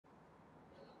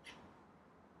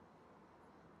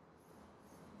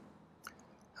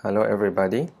Hello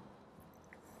everybody.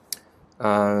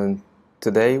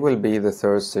 Today will be the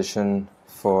third session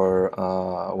for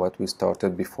what we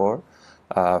started before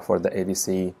for the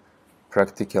ADC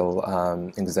Practical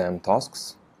Exam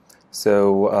tasks.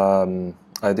 So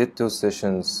I did two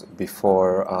sessions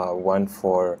before, one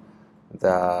for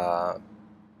the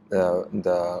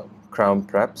crown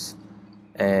preps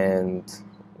and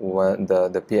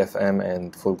the PFM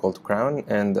and full gold crown,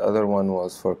 and the other one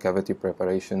was for cavity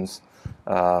preparations,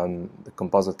 the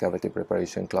composite cavity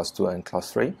preparation class 2 and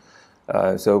class 3.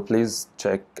 So please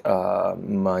check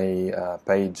my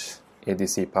page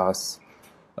ADC Pass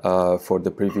for the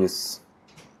previous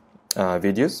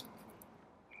videos.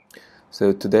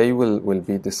 So today we'll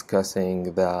be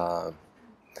discussing the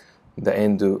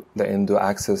Endo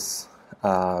Access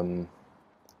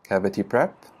cavity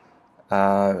prep.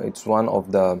 It's one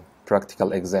of the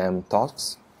practical exam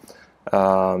tasks.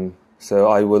 So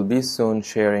I will be soon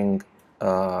sharing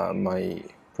my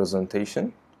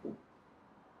presentation,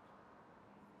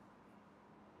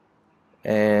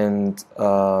 and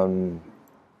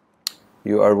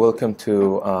you are welcome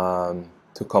to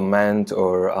comment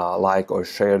or like or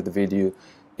share the video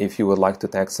if you would like to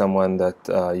tag someone that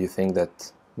you think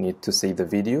that need to see the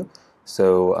video.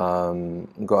 So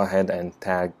go ahead and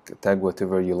tag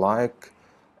whatever you like,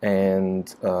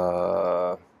 and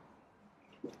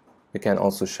you can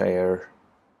also share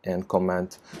and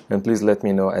comment, and please let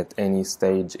me know at any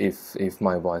stage if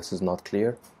my voice is not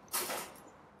clear.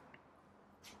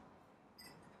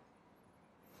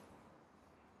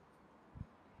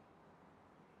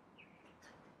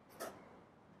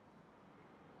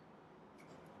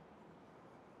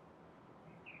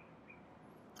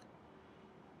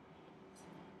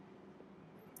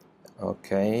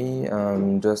 Okay,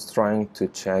 I'm just trying to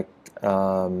check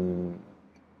the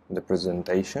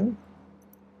presentation.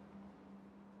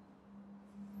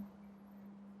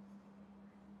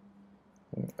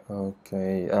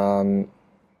 Okay,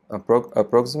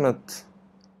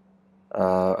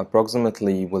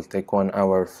 approximately will take 1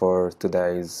 hour for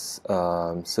today's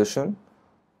session.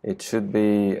 It should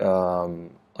be,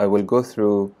 I will go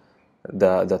through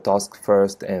the task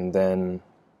first, and then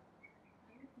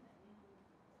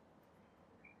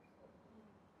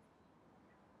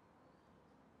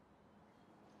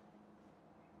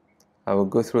I will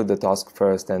go through the task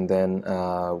first, and then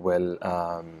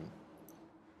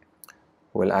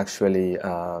we'll actually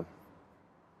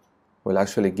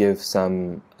give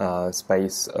some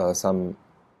space, some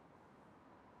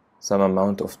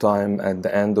amount of time at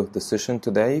the end of the session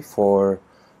today for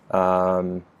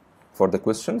the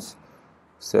questions.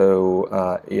 So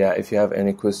yeah, if you have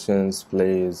any questions,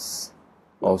 please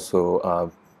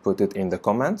also put it in the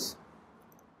comments.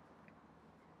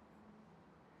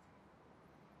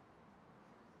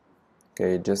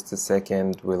 Okay, just a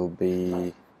second, we'll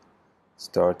be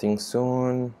starting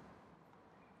soon.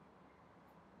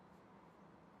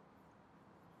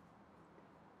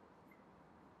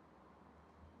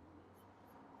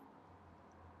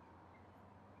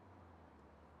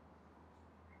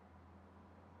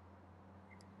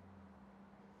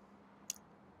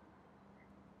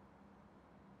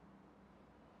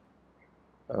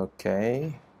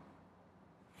 Okay.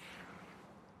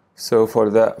 So for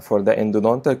the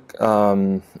endodontic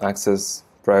access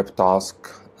prep task,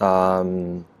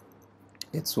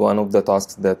 it's one of the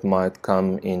tasks that might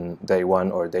come in day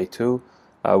 1 or day 2.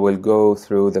 I will go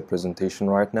through the presentation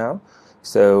right now.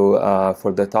 So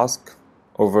for the task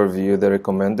overview, the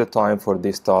recommended time for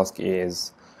this task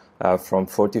is from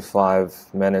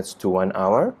 45 minutes to 1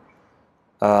 hour.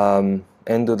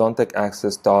 Endodontic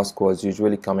access task was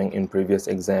usually coming in previous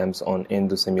exams on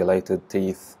endo simulated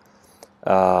teeth,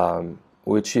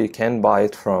 which you can buy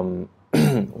it from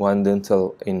One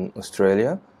Dental in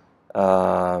Australia.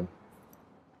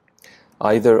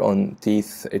 Either on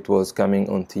teeth, it was coming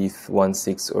on teeth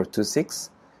 1/6 or 2/6.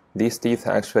 These teeth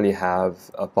actually have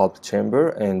a pulp chamber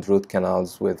and root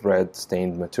canals with red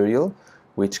stained material,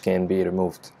 which can be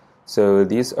removed. So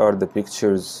these are the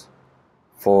pictures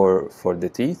for the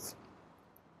teeth.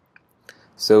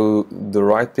 So the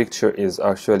right picture is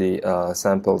actually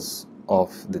samples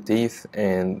of the teeth,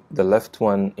 and the left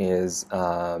one is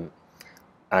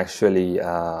actually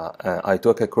I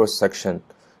took a cross section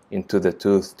into the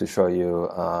tooth to show you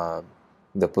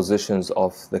the positions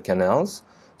of the canals.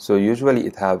 So usually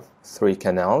it have 3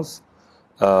 canals: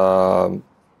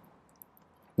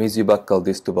 mesiobuccal,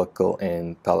 distobuccal,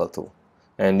 and palatal.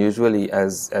 And usually,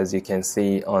 as you can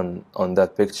see on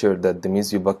that picture, that the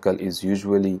mesiobuccal is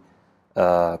usually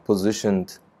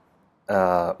positioned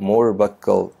more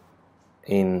buccal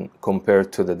in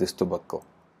compared to the distobuccal.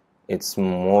 It's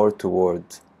more toward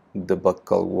the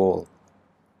buccal wall.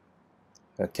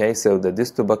 Okay, so the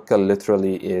distal buccal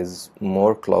literally is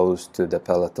more close to the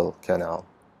palatal canal.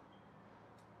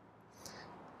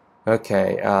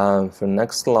 Okay, for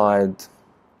next slide,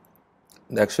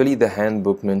 actually the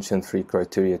handbook mentioned 3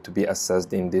 criteria to be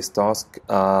assessed in this task.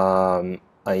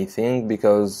 I think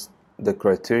because the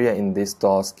criteria in this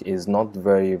task is not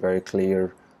very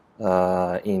clear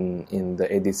in the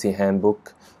ADC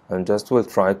handbook, and just will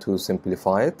try to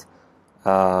simplify it.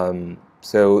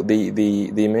 So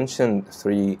they mentioned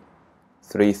three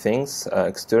things: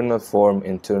 external form,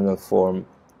 internal form,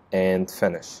 and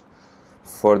finish.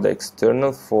 For the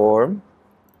external form,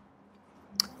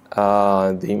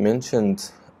 they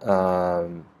mentioned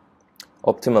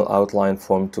optimal outline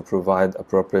form to provide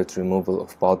appropriate removal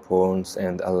of pulp horns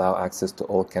and allow access to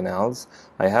all canals.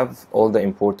 I have all the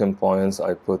important points.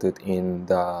 I put it in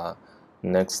the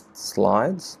next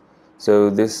slides.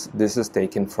 So this is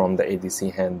taken from the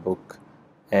ADC handbook,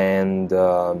 and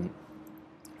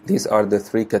these are the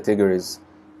 3 categories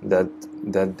that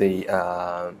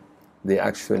they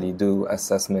actually do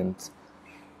assessment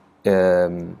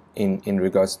in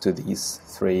regards to these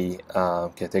 3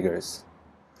 categories.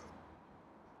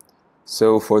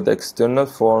 So for the external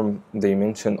form, they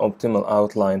mention optimal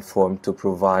outline form to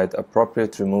provide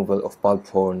appropriate removal of pulp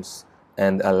horns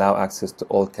and allow access to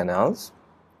all canals.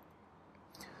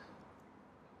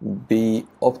 B,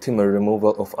 optimal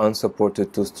removal of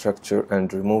unsupported tooth structure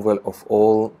and removal of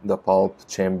all the pulp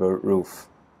chamber roof.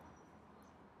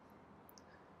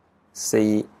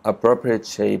 C, appropriate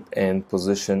shape and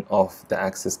position of the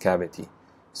access cavity.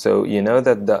 So you know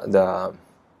that the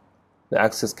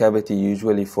access cavity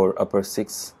usually for upper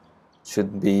 6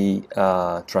 should be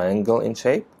triangle in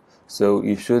shape. So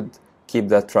you should keep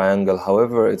that triangle.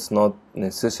 However, it's not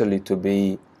necessarily to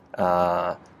be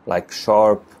like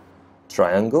sharp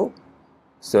triangle.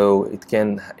 So it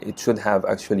should have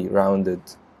actually rounded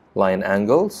line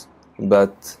angles,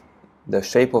 but the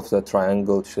shape of the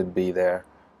triangle should be there.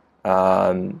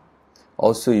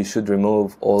 Also, you should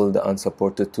remove all the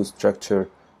unsupported tooth structure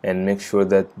and make sure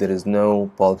that there is no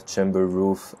pulp chamber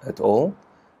roof at all.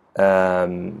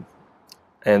 And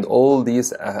all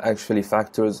these actually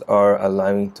factors are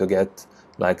allowing to get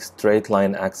like straight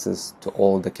line access to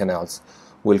all the canals.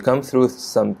 We'll come through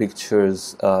some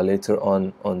pictures later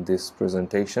on this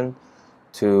presentation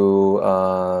to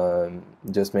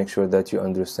just make sure that you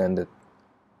understand it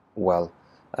well.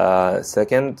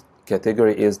 Second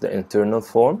category is the internal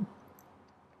form.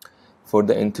 For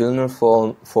the internal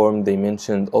form, they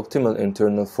mentioned optimal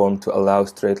internal form to allow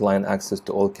straight line access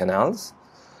to all canals.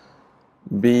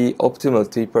 B, optimal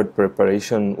tapered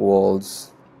preparation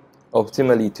walls.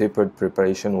 Optimally tapered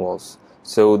preparation walls.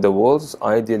 So the walls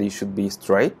ideally should be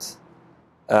straight.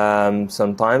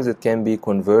 Sometimes it can be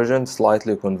convergent,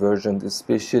 slightly convergent,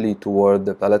 especially toward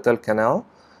the palatal canal,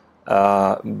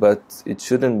 but it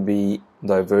shouldn't be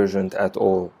divergent at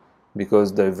all,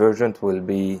 because divergent will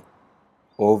be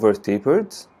over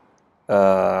tapered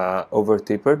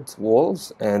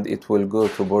walls, and it will go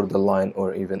to borderline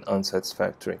or even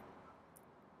unsatisfactory.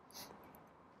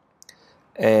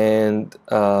 And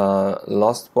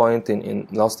last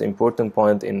important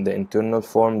point in the internal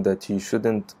form, that you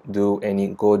shouldn't do any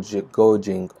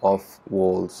gouging of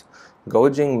walls.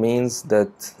 Gouging means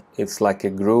that it's like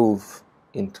a groove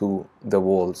into the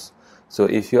walls. So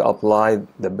if you apply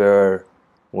the burr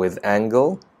with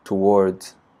angled burr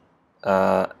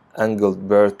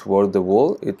toward the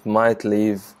wall, it might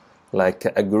leave like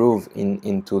a groove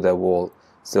into the wall.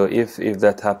 So if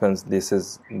that happens,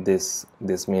 this means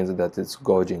that it's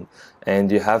gouging,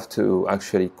 and you have to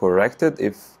actually correct it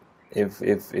if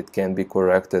it can be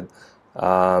corrected.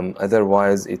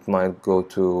 Otherwise, it might go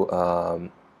to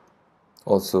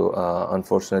also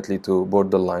unfortunately to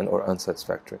borderline or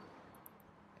unsatisfactory.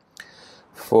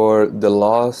 For the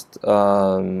last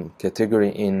category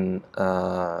in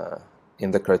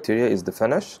the criteria is the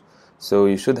finish. So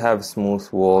you should have smooth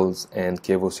walls and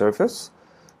cavo surface.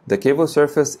 The cavo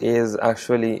surface is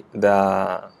actually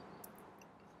the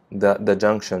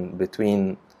junction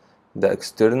between the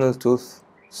external tooth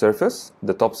surface,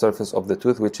 the top surface of the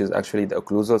tooth, which is actually the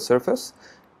occlusal surface,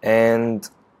 and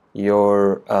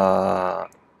your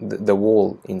the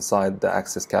wall inside the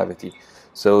access cavity.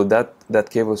 So that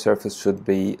cavo surface should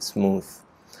be smooth.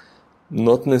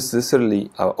 Not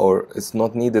necessarily, or it's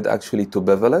not needed actually to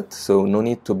bevel it, so no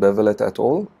need to bevel it at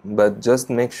all, but just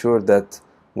make sure that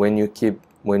when you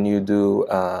do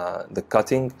the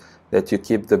cutting, that you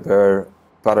keep the burr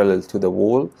parallel to the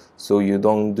wall, so you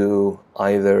don't do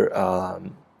either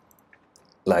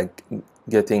like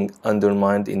getting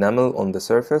undermined enamel on the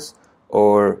surface,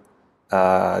 or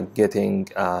getting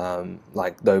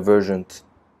like divergent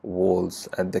walls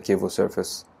at the cavo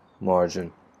surface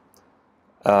margin.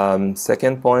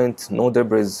 Second point, no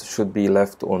debris should be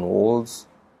left on walls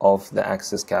of the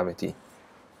access cavity,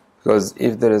 because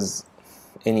if there is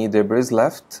any debris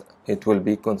left, it will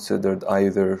be considered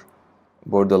either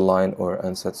borderline or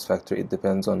unsatisfactory. It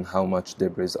depends on how much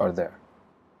debris are there.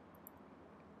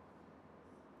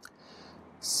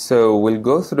 So we'll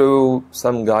go through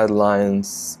some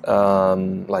guidelines,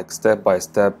 like step by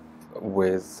step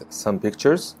with some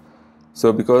pictures.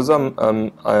 So because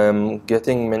I'm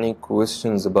getting many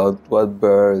questions about what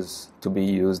burrs to be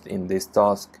used in this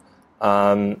task.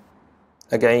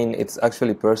 Again, it's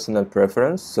actually personal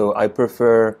preference. So I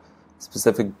prefer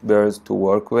specific burrs to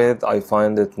work with. I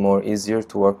find it more easier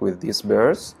to work with these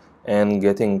burrs and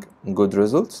getting good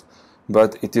results.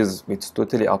 But it's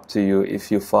totally up to you. If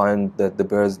you find that the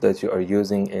burrs that you are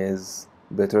using is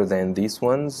better than these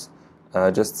ones,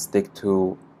 just stick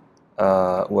to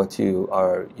what you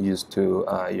are used to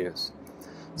use.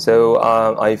 So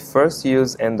I first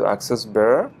use Endo Access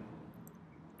burr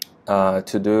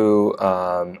to do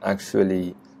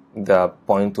actually the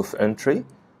point of entry.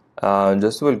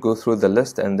 Just we'll go through the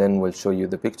list and then we'll show you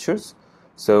the pictures.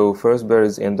 So first burr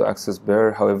is Endo Access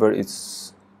burr. However,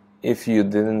 if you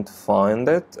didn't find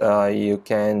it, you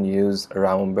can use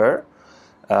round burr.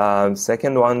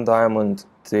 Second one, diamond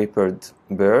tapered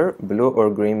burr, blue or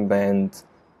green band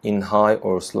in high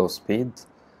or slow speed.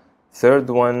 Third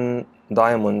one,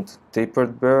 diamond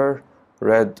tapered burr,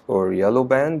 red or yellow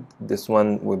band. This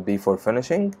one would be for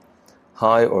finishing,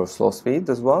 high or slow speed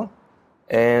as well.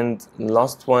 And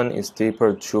last one is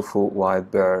tapered Shufu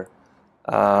wide burr.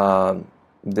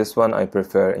 This one I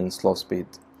prefer in slow speed.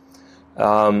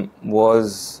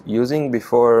 Was using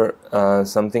before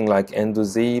something like Endo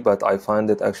Z, but I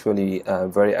find it actually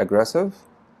very aggressive.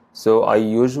 So I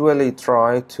usually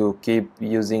try to keep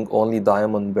using only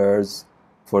diamond burrs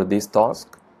for this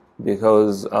task,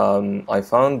 because I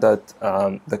found that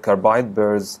the carbide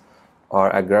burrs are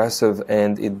aggressive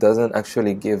and it doesn't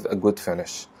actually give a good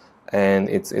finish. And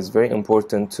it's very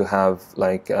important to have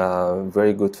like a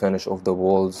very good finish of the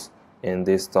walls in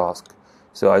this task.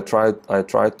 So I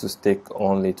tried to stick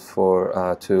only to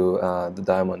the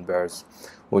diamond burrs.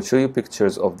 We'll show you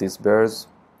pictures of these burrs.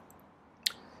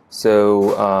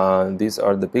 So these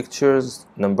are the pictures.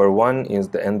 Number one is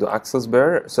the Endo Access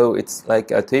burr. So it's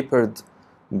like a tapered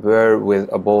burr with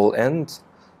a ball end.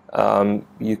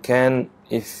 You can,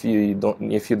 if you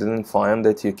didn't find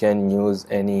it, you can use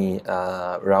any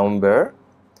round burr,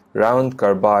 round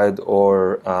carbide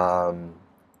or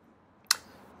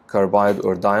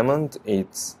diamond.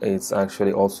 It's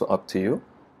actually also up to you.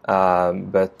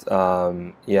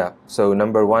 Yeah. So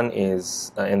number one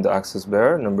is Endo Access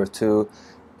burr. Number two,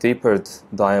 tapered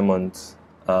diamond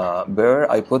burr.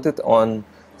 I put it on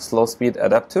slow speed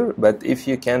adapter, but if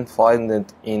you can find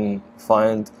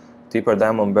tapered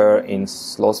diamond burr in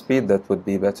slow speed, that would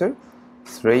be better.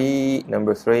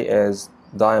 Number three is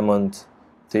diamond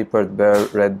tapered burr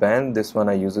red band. This one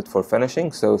I use it for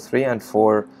finishing. So 3 and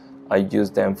 4 I use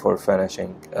them for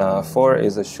finishing. 4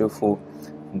 is a Shufu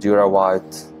Dura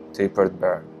White tapered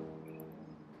burr.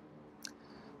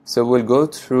 So we'll go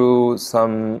through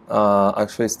some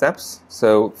actually steps.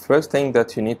 So first thing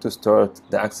that you need to start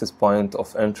the access point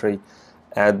of entry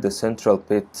at the central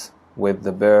pit with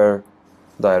the burr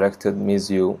directed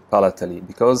mesiopalatally,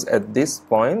 because at this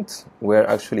point where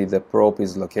actually the probe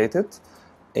is located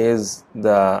is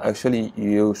actually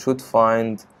you should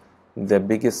find the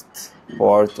biggest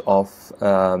part of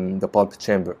the pulp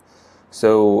chamber.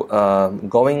 So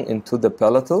going into the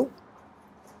palatal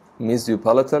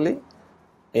mesiopalatally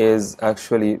is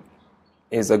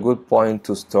a good point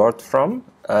to start from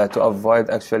to avoid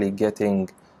actually getting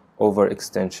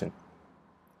overextension.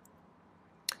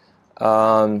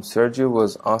 Sergio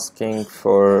was asking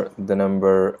for the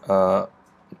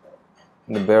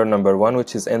burr number 1,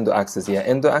 which is Endo Access. Yeah,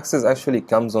 Endo Access actually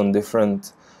comes on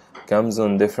different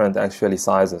actually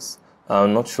sizes.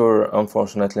 I'm not sure,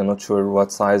 unfortunately, I'm not sure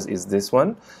what size is this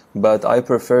one, but I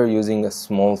prefer using a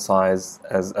small size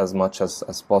as much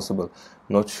as possible.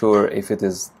 Not sure if it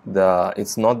is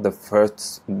it's not the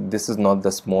first, this is not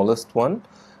the smallest one,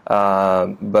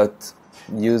 but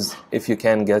if you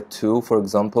can get 2, for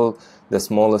example, the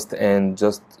smallest and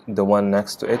just the one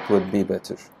next to it would be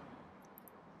better.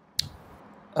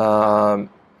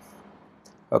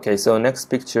 Okay, so next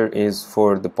picture is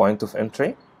for the point of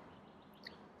entry.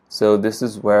 So this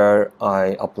is where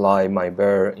I apply my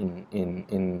burr in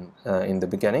the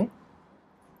beginning.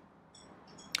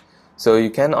 So you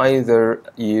can either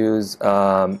use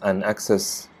an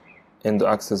Endo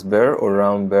Access burr or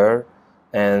round burr,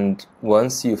 and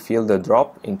once you feel the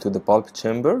drop into the pulp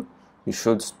chamber, you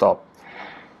should stop.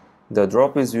 The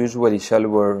drop is usually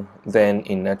shallower than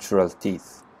in natural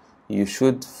teeth. You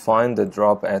should find the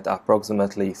drop at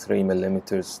approximately 3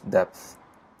 millimeters depth.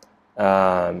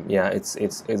 Yeah,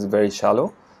 it's very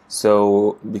shallow.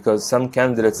 So because some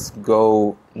candidates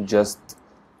go just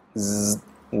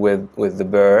with the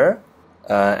burr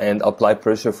and apply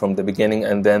pressure from the beginning,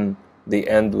 and then they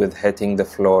end with hitting the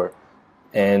floor,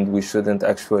 and we shouldn't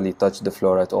actually touch the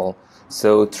floor at all.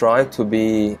 So try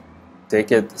to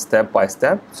take it step by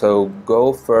step. So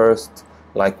go first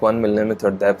like 1 millimeter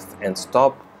depth and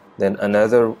stop, then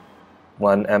another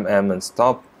 1 mm and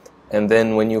stop, and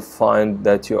then when you find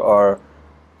that you are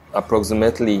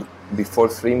approximately before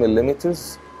 3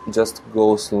 millimeters, just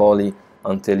go slowly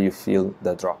until you feel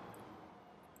the drop.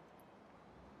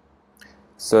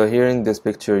 So here in this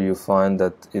picture you find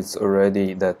that it's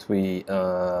already that we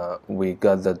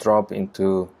got the drop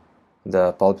into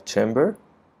the pulp chamber.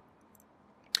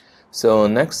 So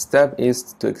next step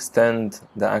is to extend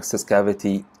the access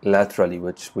cavity laterally,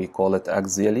 which we call it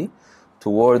axially,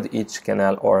 toward each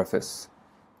canal orifice,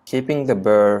 keeping the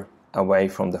burr away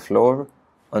from the floor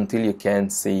until you can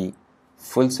see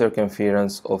full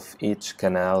circumference of each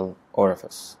canal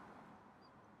orifice.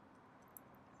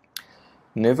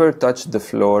 Never touch the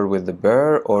floor with the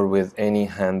burr or with any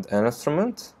hand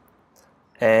instrument,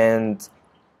 and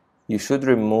you should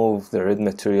remove the red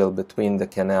material between the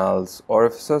canal's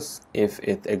orifices if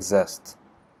it exists.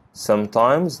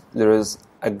 Sometimes there is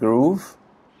a groove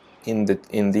in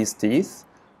these teeth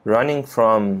running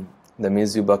from the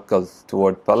mesiobuccal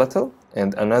toward palatal,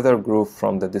 and another groove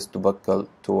from the distobuccal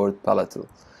toward palatal.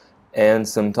 And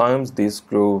sometimes this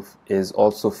groove is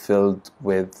also filled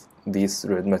with this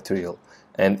red material.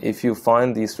 And if you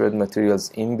find these red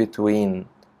materials in between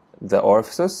the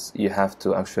orifices, you have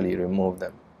to actually remove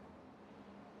them.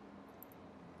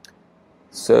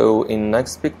 So in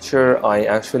next picture, I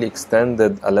actually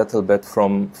extended a little bit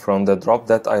from the drop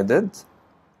that I did.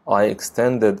 I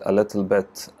extended a little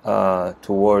bit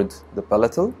toward the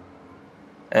palatal,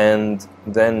 and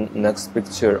then next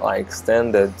picture I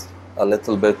extended a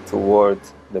little bit toward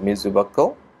the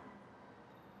mesiobuccal.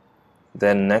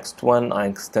 Then next one I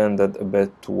extended a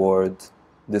bit toward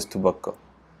distobuccal.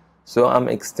 So I'm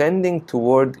extending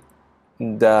toward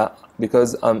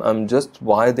because I'm just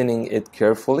widening it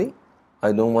carefully.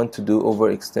 I don't want to do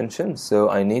overextension, so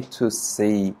I need to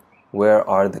see where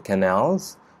are the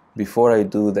canals before I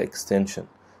do the extension.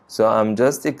 So I'm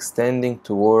just extending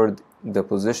toward the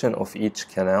position of each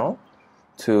canal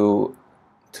to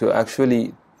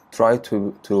actually try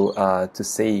to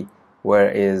see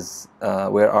where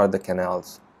are the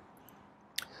canals.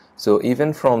 So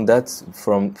even from that,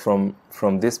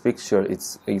 from this picture,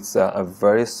 it's a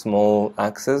very small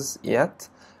axis yet,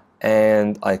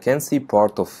 and I can see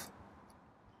part of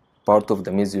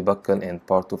the mesiobuccal and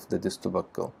part of the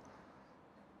distobuccal.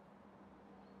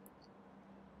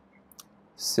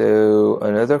 So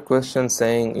another question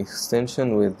saying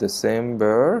extension with the same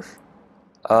burr.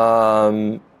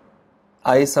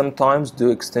 I sometimes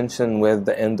do extension with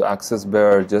the endo access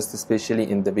burr, just especially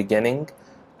in the beginning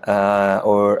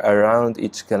or around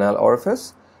each canal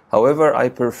orifice. However, I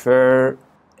prefer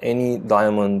any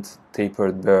diamond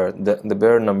tapered burr, the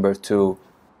burr number 2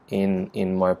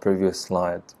 in my previous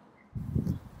slide.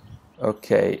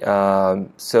 Okay,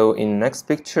 so in next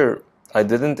picture, I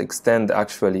didn't extend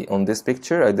actually on this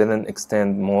picture. I didn't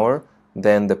extend more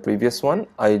than the previous one.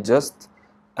 I just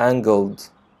angled.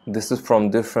 This is from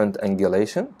different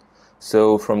angulation.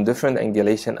 So from different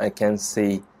angulation, I can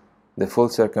see the full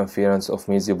circumference of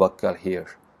mesiobuccal here.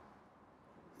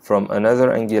 From another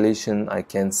angulation, I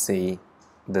can see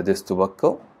the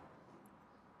distobuccal.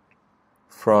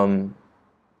 From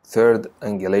third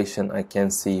angulation, I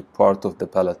can see part of the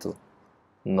palatal,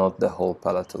 not the whole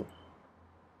palatal.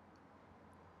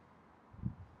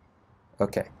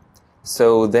 Okay,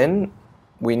 so then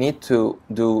we need to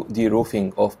do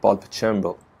deroofing of pulp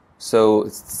chamber. So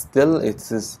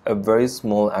it is a very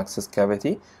small access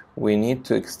cavity. We need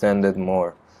to extend it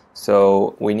more.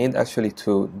 So we need actually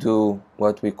to do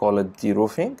what we call it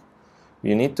deroofing.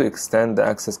 You need to extend the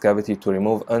access cavity to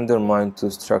remove undermined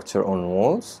tooth structure on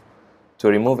walls, to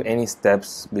remove any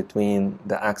steps between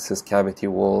the access cavity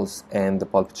walls and the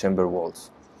pulp chamber walls.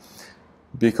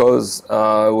 Because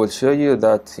I will show you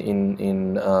that in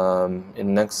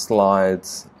next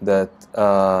slides that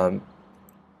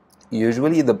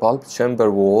usually the pulp chamber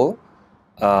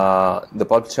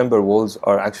walls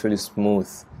are actually smooth,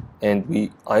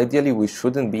 and ideally we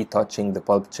shouldn't be touching the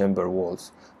pulp chamber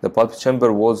walls. The pulp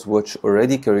chamber walls, which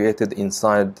already created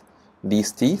inside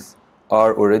these teeth,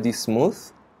 are already smooth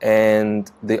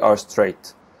and they are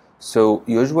straight. So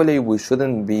usually we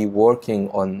shouldn't be working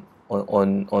on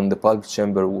the pulp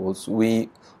chamber walls. We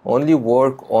only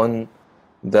work on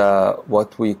the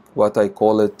what I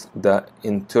call it the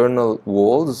internal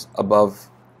walls above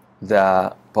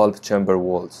the pulp chamber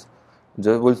walls.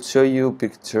 I will show you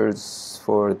pictures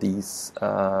for these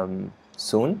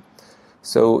soon.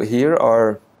 So here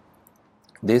are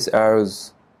these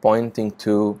arrows pointing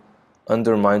to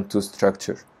undermined tooth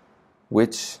structure,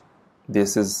 which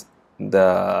this is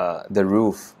the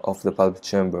roof of the pulp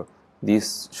chamber.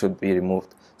 This should be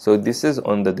removed. So this is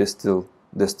on the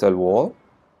distal wall.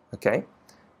 Okay.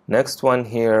 Next one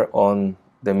here on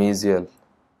the mesial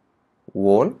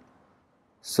wall.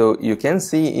 So you can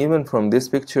see, even from this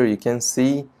picture, you can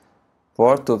see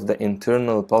part of the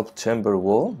internal pulp chamber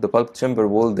wall. The pulp chamber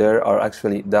wall there are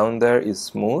actually down there is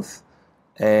smooth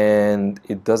and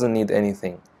it doesn't need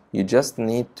anything. You just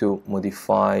need to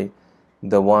modify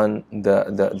the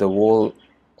wall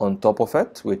on top of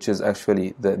it, which is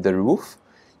actually the roof.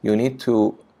 You need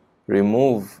to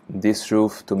remove this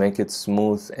roof to make it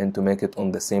smooth and to make it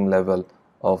on the same level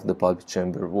of the pulp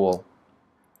chamber wall.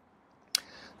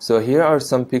 So here are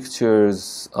some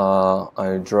pictures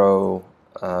I draw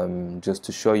just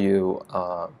to show you,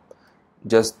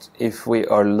 just if we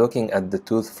are looking at the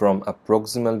tooth from a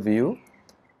proximal view,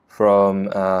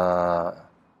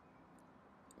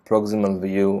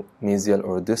 mesial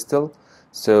or distal.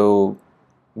 So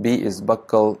B is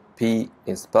buccal, P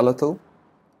is palatal.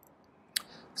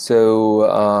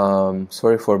 So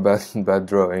sorry for bad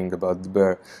drawing about the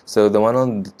burr. So the one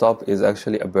on the top is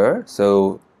actually a burr.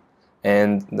 So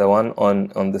and the one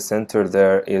on the center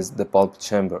there is the pulp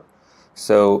chamber.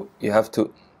 So you have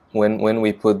to, when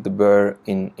we put the burr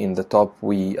in the top,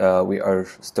 we are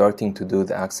starting to do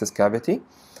the access cavity.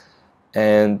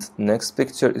 And next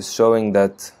picture is showing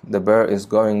that the burr is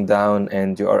going down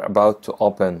and you are about to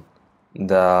open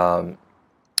the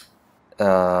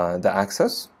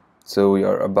access. So we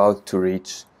are about to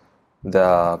reach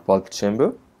the pulp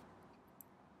chamber.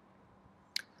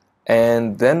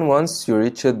 And then once you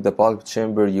reach the pulp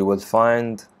chamber, you will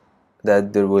find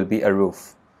that there will be a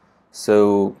roof.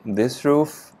 So this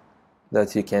roof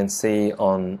that you can see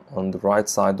on the right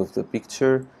side of the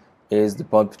picture is the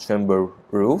pulp chamber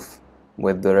roof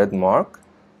with the red mark.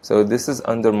 So this is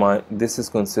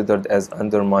considered as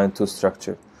undermined tooth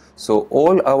structure. So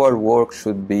all our work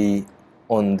should be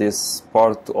on this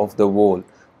part of the wall.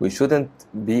 We shouldn't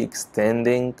be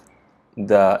extending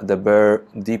the burr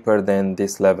deeper than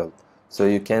this level. So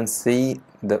you can see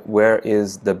that where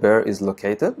is the burr is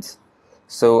located.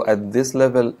 So at this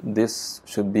level, this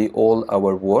should be all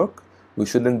our work. We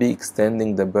shouldn't be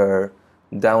extending the burr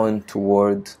down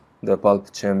toward the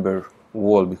pulp chamber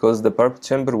wall, because the pulp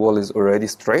chamber wall is already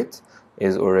straight,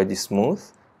 is already smooth.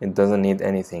 It doesn't need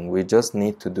anything. We just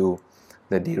need to do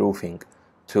the de-roofing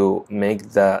to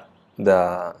make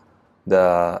to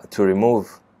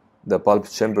remove the pulp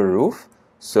chamber roof,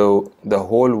 so the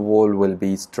whole wall will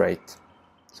be straight.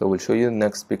 So we'll show you the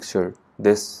next picture,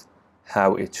 this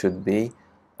how it should be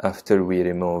after we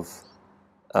remove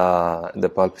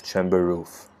the pulp chamber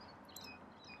roof.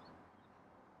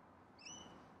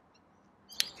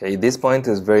 Okay, this point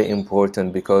is very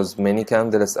important because many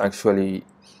candidates actually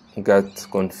got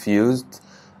confused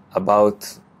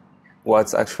about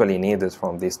what's actually needed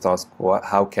from this task.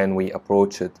 How can we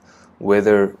approach it?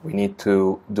 Whether we need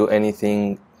to do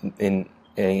anything in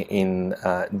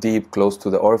deep, close to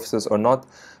the orifices or not.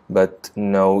 But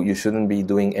no, you shouldn't be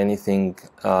doing anything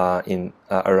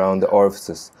around the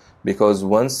orifices, because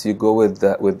once you go with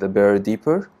the burr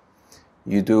deeper,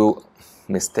 you do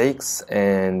mistakes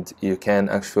and you can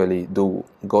actually do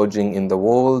gouging in the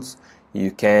walls, you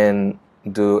can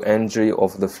do injury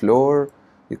of the floor,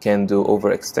 you can do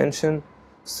overextension.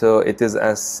 So it is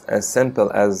as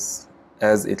simple as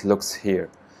it looks here.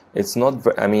 It's not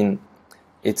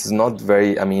it's not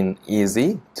very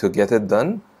easy to get it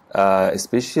done,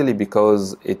 especially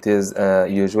because it is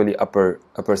usually upper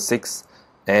 6,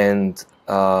 and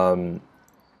the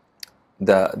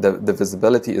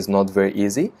visibility is not very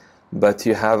easy. But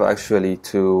you have actually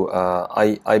to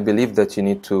I believe that you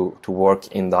need to work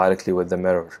indirectly with the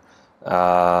mirror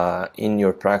in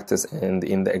your practice and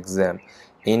in the exam.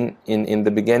 In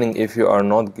the beginning, if you are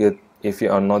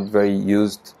not very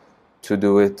used to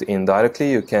do it indirectly,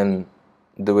 you can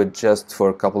do it just for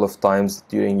a couple of times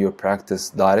during your practice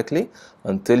directly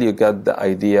until you get the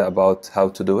idea about how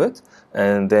to do it,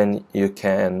 and then you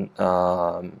can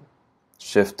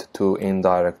shift to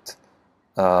indirect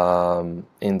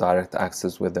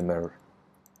access with the mirror.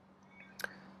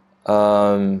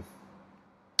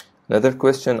 Another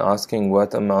question asking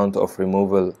what amount of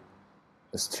removal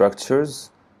structures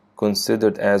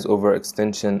considered as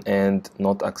overextension and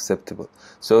not acceptable.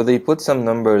 So they put some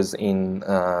numbers in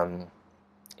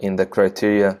the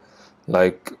criteria,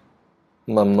 like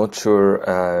I'm not sure,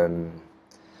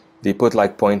 they put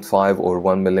like 0.5 or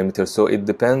 1 millimeter. So it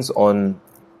depends on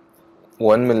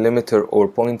 1 millimeter or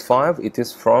 0.5. It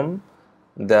is from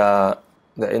the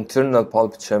internal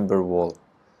pulp chamber wall.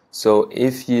 So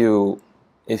if you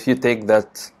take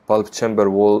that pulp chamber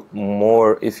wall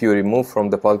more, if you remove from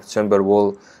the pulp chamber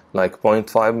wall like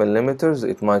 0.5 millimeters,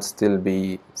 it might still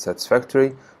be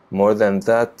satisfactory. More than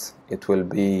that, it will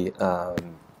be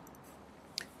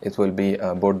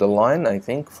borderline, I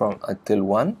think, from until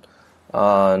 1.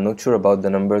 Not sure about the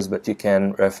numbers, but you can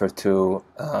refer to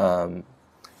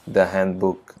the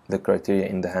handbook, the criteria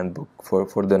in the handbook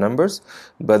for the numbers.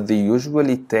 But they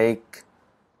usually take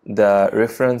the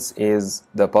reference is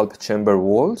the pulp chamber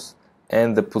walls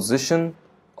and the position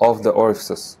of the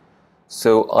orifices.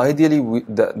 So ideally,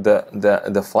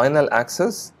 the final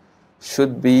access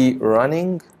should be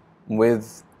running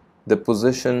with the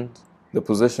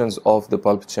positions of the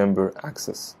pulp chamber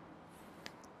access,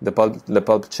 the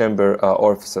pulp chamber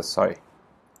orifices. Sorry.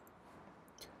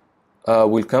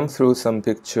 We'll come through some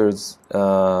pictures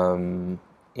in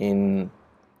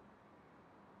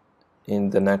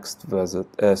the next visit.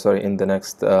 In the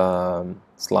next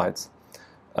slides.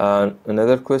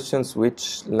 Another question: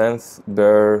 which length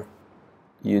burr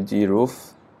UD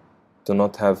roof do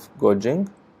not have gouging?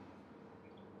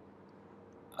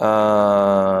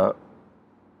 I'm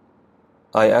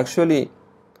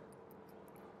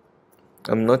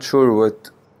not sure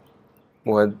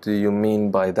what do you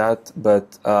mean by that,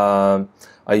 but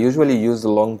I usually use the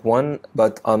long one,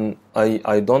 but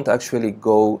I don't actually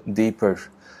go deeper.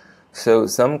 So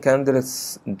some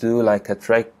candidates do like a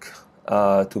trick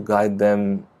to guide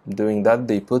them doing that.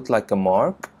 They put like a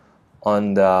mark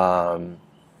on the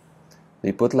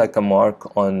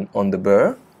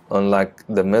burr, on like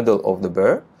the middle of the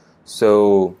burr.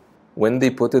 So when they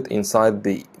put it inside,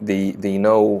 they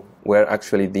know where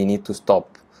actually they need to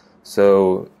stop.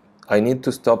 So I need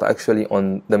to stop actually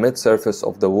on the mid surface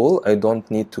of the wall. I don't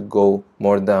need to go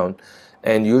more down.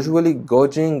 And usually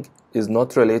gouging is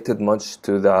not related much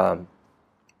to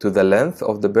the length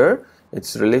of the burr.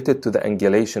 It's related to the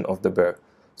angulation of the burr.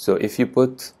 So if you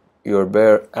put your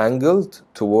burr angled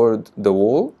toward the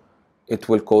wall, it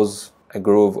will cause a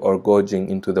groove or gouging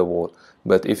into the wall.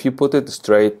 But if you put it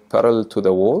straight parallel to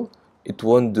the wall, it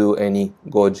won't do any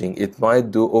gouging. It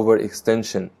might do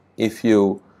overextension if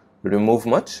you remove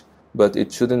much, but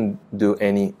it shouldn't do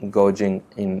any gouging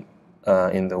in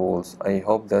the walls. I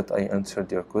hope that I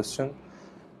answered your question.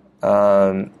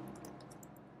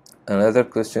 Another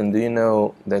question: do you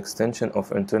know the extension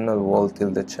of internal wall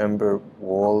till the chamber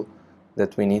wall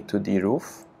that we need to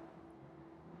de-roof?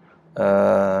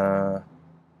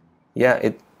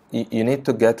 You need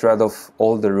to get rid of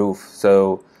all the roof.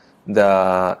 So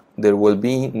there will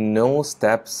be no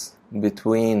steps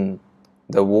between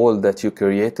the wall that you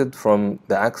created from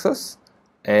the access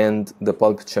and the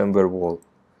pulp chamber wall.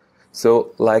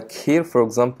 So like here, for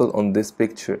example, on this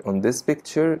picture,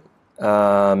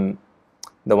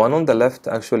 the one on the left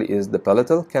actually is the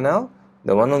palatal canal.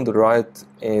 The one on the right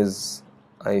is,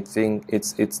 I think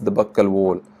it's the buccal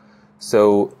wall.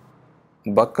 So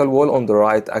buccal wall on the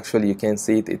right, actually you can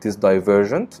see it is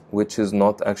divergent, which is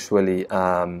not actually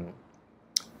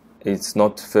it's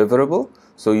not favorable.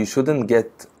 So you shouldn't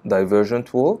get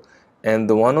divergent wall. And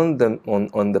the one on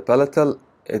the palatal,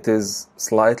 it is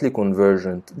slightly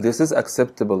convergent. This is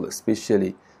acceptable,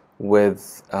 especially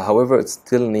with however it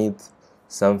still needs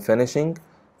some finishing,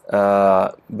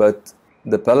 but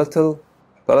the palatal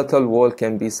wall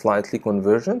can be slightly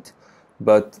convergent,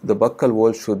 but the buccal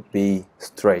wall should be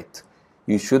straight.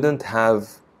 You shouldn't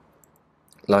have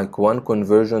like one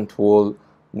convergent wall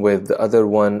with the other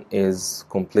one is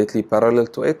completely parallel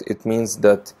to it. It means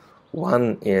that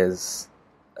one is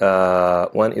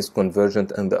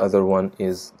convergent and the other one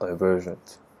is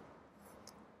divergent.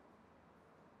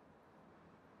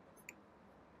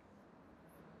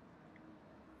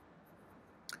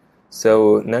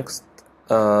 So next,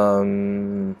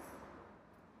 okay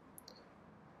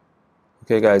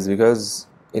guys, because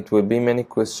it will be many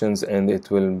questions and it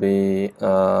will be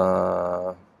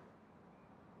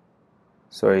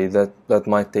sorry, that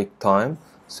might take time.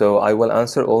 So I will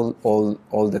answer all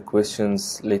the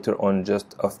questions later on,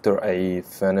 just after I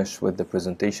finish with the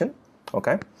presentation.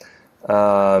 Okay.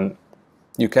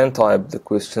 You can type the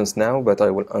questions now, but I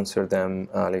will answer them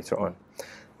later on.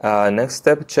 Next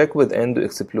step, check with endo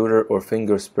explorer or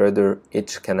finger spreader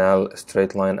each canal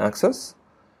straight line access,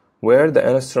 when the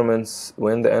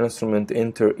instrument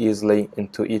enter easily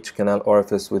into each canal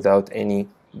orifice without any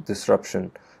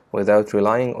disruption, without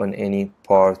relying on any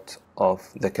part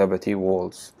of the cavity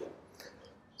walls.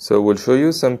 So we'll show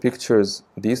you some pictures.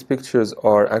 These pictures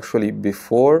are actually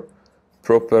before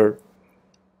proper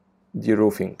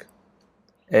deroofing,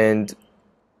 and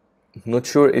not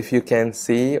sure if you can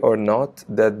see or not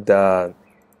that the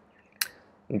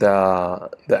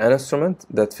instrument,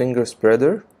 that finger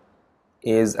spreader,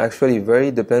 is actually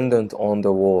very dependent on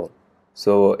the wall.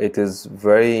 So it is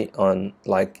very on,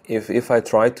 like if I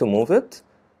try to move it,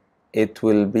 it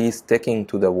will be sticking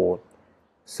to the wall.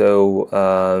 So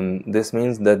this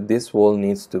means that this wall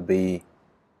needs to be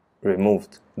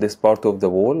removed. This part of the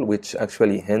wall, which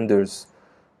actually hinders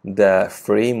the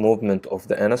free movement of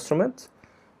the instrument,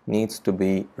 needs to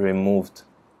be removed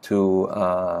to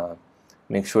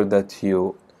make sure that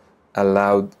you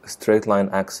allowed straight line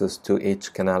access to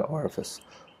each canal orifice.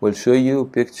 We'll show you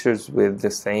pictures with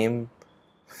the same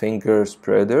finger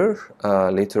spreader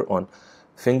later on.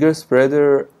 Finger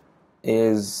spreader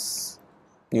is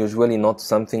usually not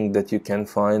something that you can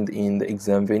find in the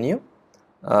exam venue,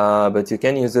 but you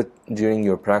can use it during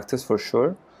your practice for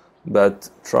sure. But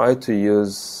try to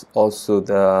use also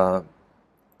the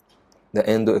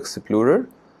Endo Explorer,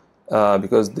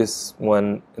 because this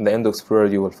one, the Endo Explorer,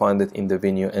 you will find it in the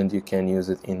venue and you can use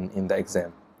it in the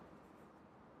exam.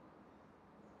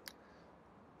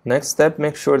 Next step,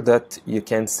 make sure that you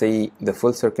can see the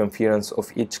full circumference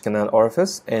of each canal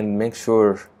orifice, and make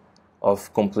sure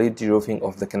of complete deroofing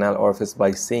of the canal orifice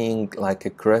by seeing like a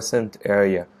crescent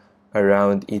area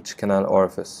around each canal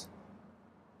orifice.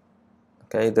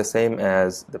 Okay, the same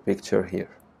as the picture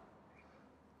here.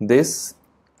 This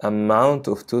amount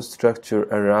of tooth structure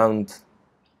around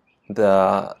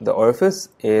the orifice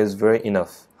is very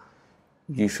enough.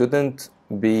 You shouldn't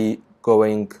be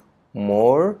going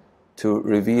more to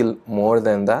reveal more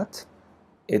than that.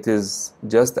 It is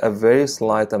just a very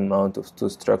slight amount of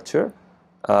tooth structure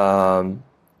that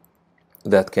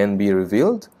can be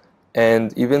revealed,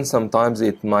 and even sometimes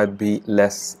it might be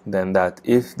less than that.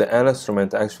 If the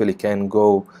instrument actually can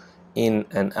go in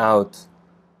and out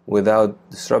without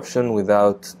disruption,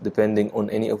 without depending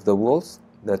on any of the walls,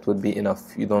 that would be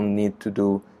enough. You don't need to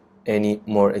do any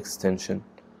more extension.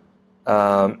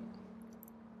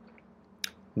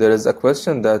 There is a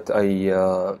question that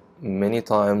many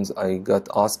times I got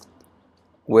asked,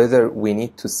 whether we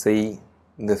need to see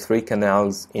the 3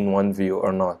 canals in one view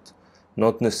or not.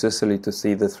 Not necessarily to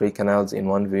see the 3 canals in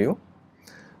one view,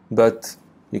 but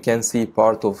you can see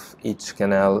part of each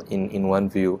canal in one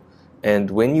view. And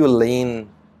when you lean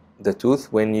the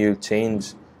tooth, when you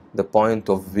change the point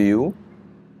of view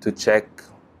to check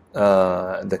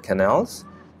the canals,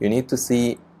 you need to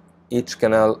see each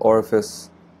canal orifice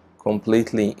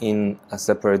completely in a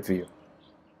separate view.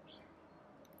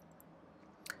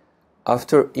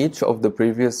 After each of the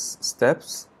previous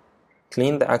steps,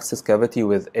 clean the access cavity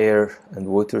with air and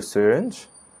water syringe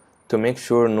to make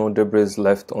sure no debris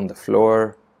left on the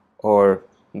floor or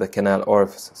the canal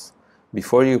orifices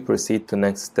before you proceed to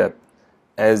next step,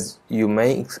 as you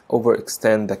may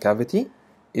overextend the cavity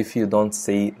if you don't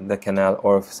see the canal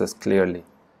orifices clearly.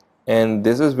 And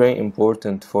this is very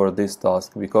important for this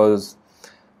task, because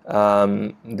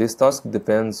this task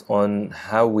depends on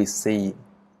how we see,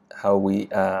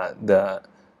 the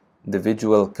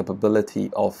visual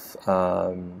capability of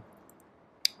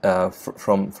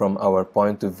from our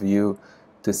point of view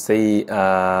to see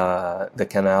the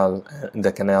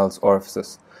canal's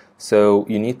orifices. So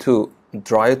you need to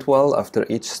dry it well after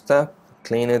each step,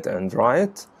 clean it and dry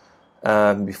it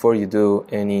before you do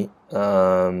any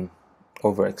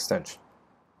overextension.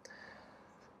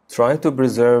 Try to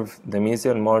preserve the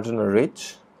mesial marginal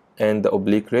ridge and the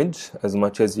oblique ridge as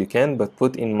much as you can, but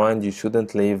put in mind you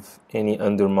shouldn't leave any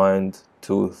undermined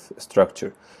tooth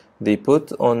structure. They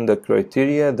put on the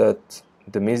criteria that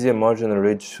the mesial marginal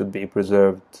ridge should be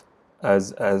preserved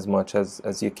as much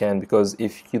as you can, because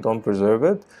if you don't preserve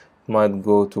it, it might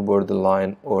go to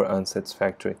borderline or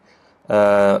unsatisfactory.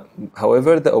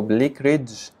 However, the oblique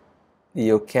ridge,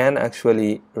 you can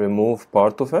actually remove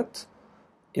part of it,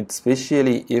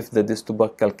 especially if the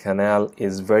distobuccal canal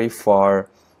is very far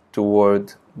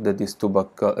toward the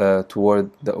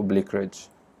toward the oblique ridge.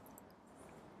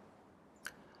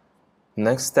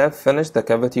 Next step, finish the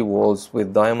cavity walls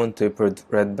with diamond tapered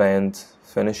red band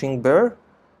finishing burr,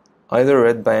 either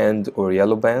red band or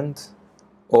yellow band,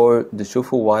 or the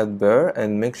Shufu white burr,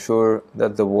 and make sure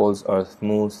that the walls are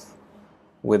smooth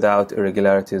without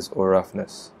irregularities or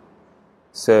roughness.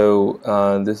 So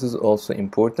this is also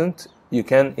important.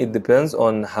 It depends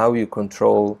on how you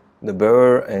control the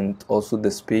burr and also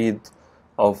the speed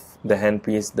of the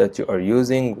handpiece that you are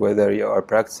using, whether you are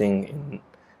practicing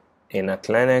in a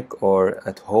clinic or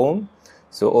at home.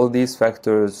 So all these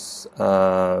factors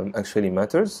actually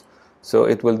matters. So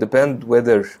it will depend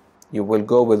whether you will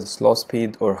go with slow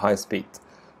speed or high speed.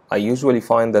 I usually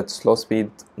find that slow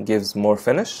speed gives more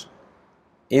finish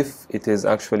if it is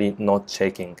actually not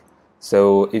shaking.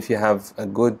 So if you have a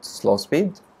good slow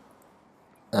speed,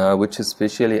 which is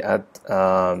especially at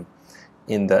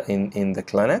in the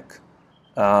clinic,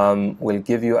 will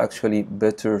give you actually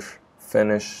better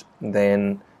finish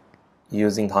than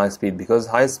using high speed, because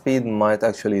high speed might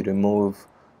actually remove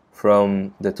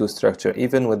from the tooth structure.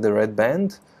 Even with the red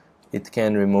band, it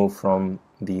can remove from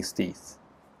these teeth.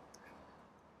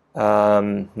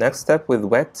 Next step, with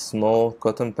wet small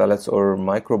cotton pellets or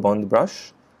micro bond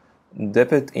brush,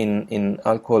 dip it in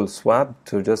alcohol swab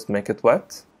to just make it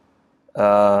wet.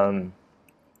 I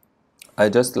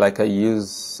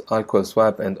use alcohol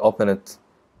swab and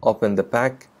open the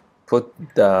pack,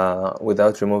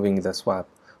 without removing the swab.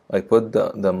 I put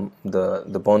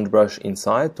the bond brush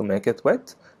inside to make it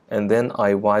wet, and then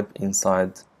I wipe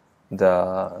inside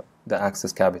the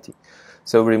access cavity.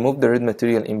 So remove the red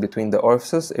material in between the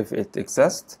orifices if it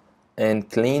exists, and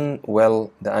clean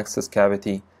well the access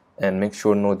cavity and make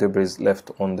sure no debris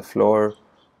left on the floor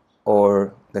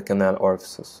or the canal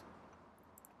orifices.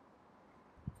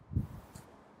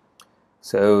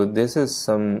 So this is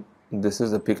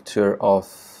a picture of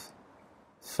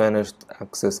finished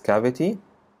access cavity.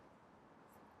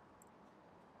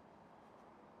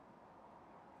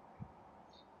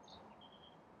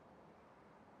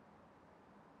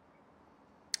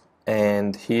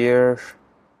 And here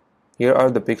are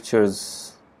the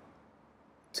pictures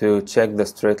to check the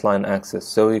straight line access.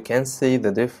 So you can see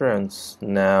the difference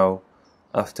now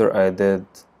after I did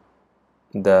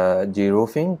the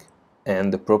G-roofing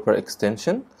and the proper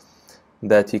extension,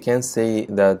 that you can see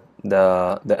that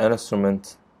the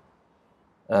instrument,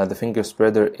 the finger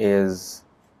spreader is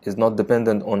not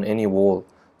dependent on any wall.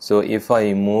 So if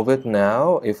I move it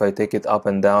now, if I take it up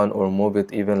and down or move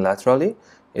it even laterally,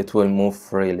 it will move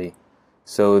freely.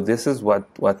 So this is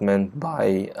what meant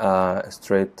by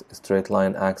straight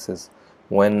line access.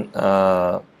 When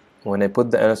I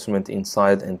put the instrument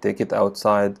inside and take it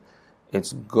outside,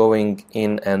 it's going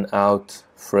in and out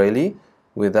freely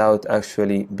without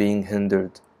actually being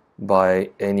hindered by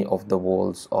any of the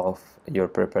walls of your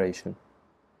preparation.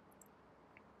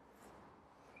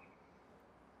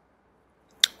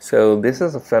 So this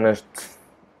is a finished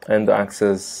endo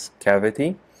access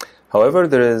cavity. However,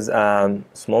 there is a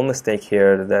small mistake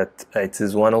here, that it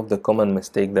is one of the common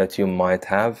mistakes that you might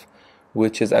have,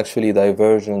 which is actually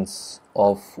divergence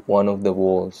of one of the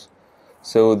walls.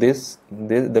 So the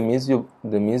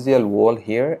mesial wall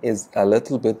here is a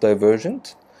little bit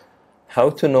divergent. How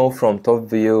to know from top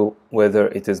view whether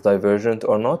it is divergent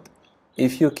or not?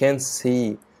 If you can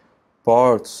see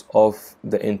parts of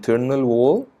the internal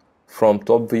wall from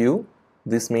top view,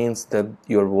 this means that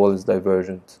your wall is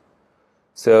divergent.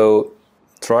 So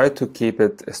try to keep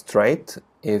it straight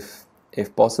if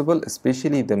possible,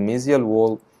 especially the mesial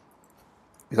wall,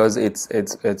 because it's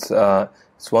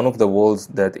one of the walls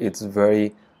that it's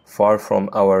very far from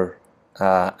our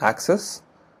axis,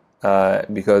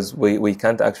 because we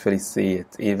can't actually see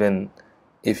it. Even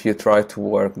if you try to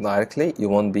work directly, you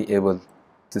won't be able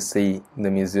to see the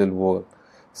mesial wall.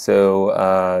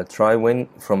 So try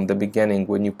from the beginning,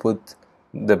 when you put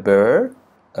the burr,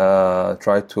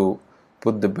 try to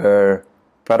put the burr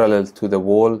parallel to the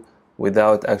wall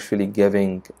without actually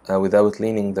without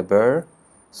leaning the burr,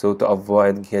 so to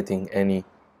avoid getting any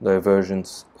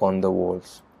divergence on the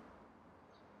walls.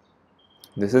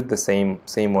 This is the same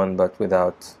one, but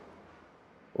without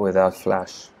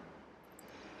flash.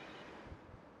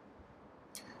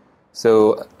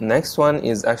 So next one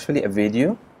is actually a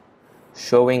video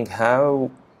showing how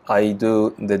I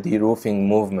do the de-roofing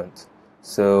movement.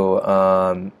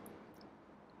 So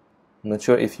not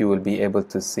sure if you will be able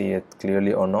to see it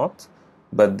clearly or not,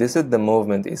 but this is the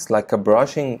movement. It's like a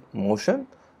brushing motion,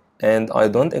 and I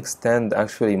don't extend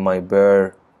actually my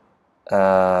burr.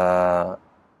 I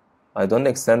don't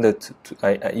extend it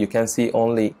you can see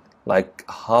only like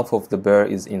half of the burr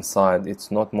is inside. It's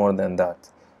not more than that.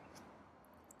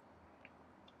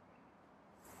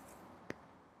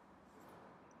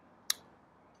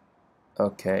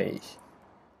 Okay.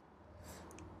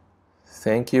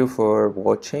 Thank you for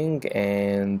watching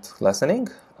and listening.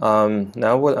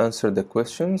 Now we'll answer the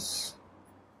questions.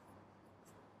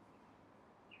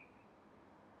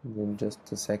 In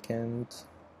just a second.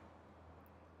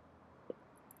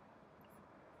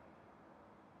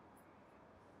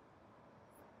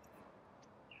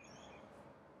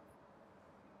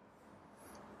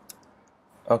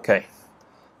 Okay.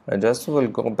 I just will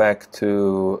go back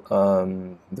to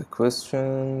the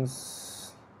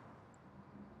questions.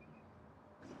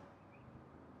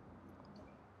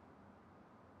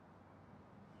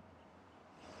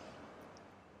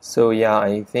 So yeah,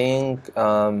 I think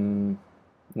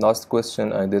last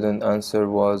question I didn't answer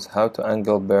was how to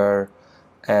angle burr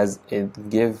as it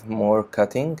give more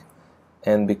cutting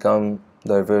and become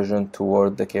divergent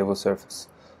toward the cable surface.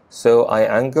 So I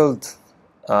angled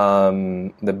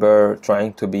the burr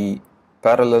trying to be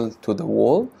parallel to the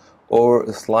wall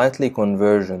or slightly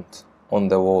convergent on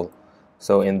the wall.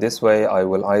 So in this way I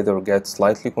will either get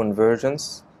slightly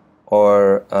convergence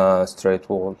or straight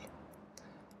wall.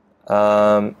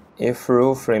 If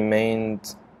roof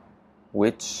remained,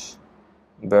 which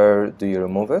burr do you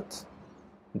remove it?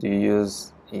 Do you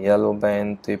use yellow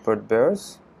band tapered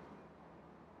burrs?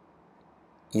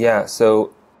 Yeah,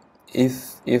 so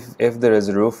if there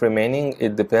is roof remaining,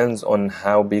 it depends on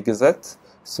how big is it.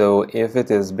 So if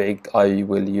it is big, I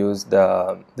will use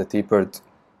the tapered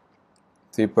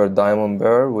diamond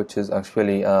burr, which is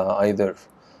actually either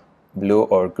blue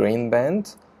or green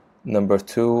band, number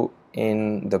 2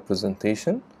 in the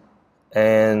presentation.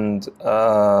 And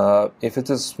if it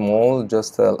is small,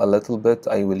 just a little bit,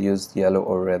 I will use yellow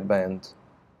or red band.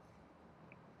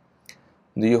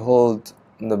 Do you hold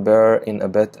the burr in a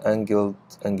bit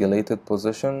angulated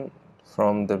position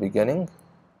from the beginning?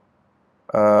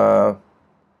 No.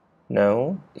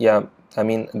 Yeah, I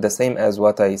mean the same as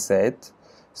what I said.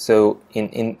 So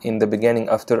in the beginning,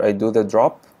 after I do the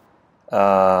drop,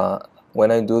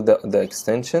 when I do the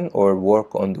extension or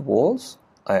work on the walls,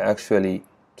 I actually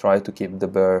try to keep the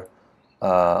burr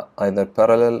either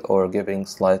parallel or giving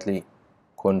slightly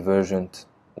convergent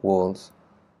walls.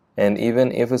 And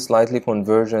even if it's slightly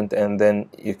convergent, and then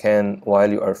you can,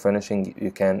 while you are finishing, you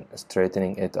can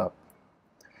straightening it up.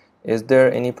 Is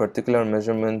there any particular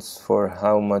measurements for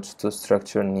how much tooth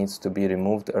structure needs to be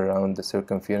removed around the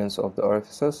circumference of the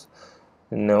orifices?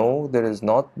 No, there is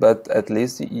not, but at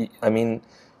least, I mean,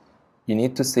 you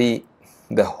need to see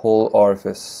the whole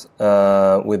orifice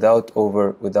without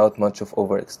much of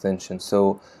overextension.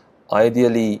 So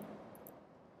ideally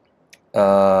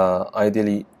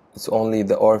it's only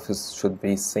the orifice should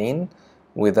be seen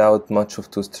without much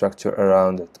of tooth structure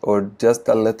around it, or just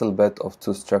a little bit of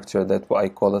tooth structure, that I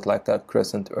call it like a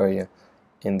crescent area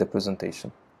in the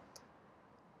presentation.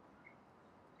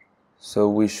 So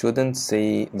we shouldn't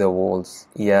see the walls.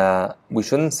 Yeah, we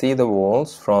shouldn't see the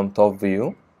walls from top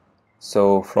view.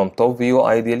 So from top view,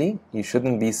 ideally, you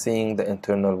shouldn't be seeing the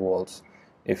internal walls.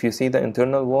 If you see the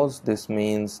internal walls, this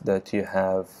means that you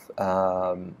have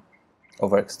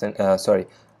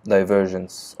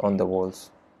divergence on the walls.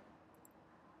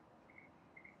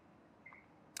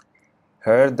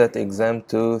 Heard that exam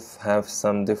tooth have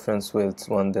some difference with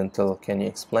one dental. Can you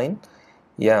explain?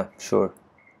 Yeah, sure.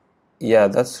 Yeah,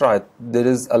 that's right. There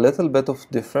is a little bit of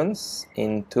difference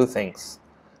in two things.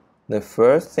 The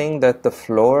first thing, that the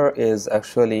floor is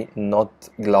actually not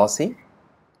glossy,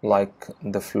 like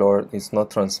the floor is not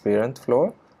transparent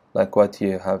floor, like what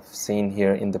you have seen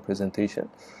here in the presentation.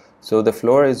 So the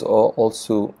floor is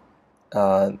also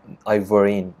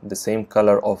ivorine, the same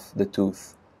color of the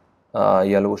tooth,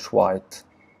 yellowish white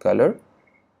color.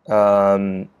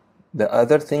 The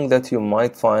other thing that you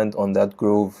might find on that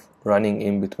groove running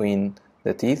in between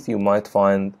the teeth, you might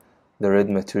find the red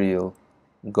material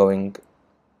going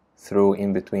through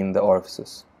in between the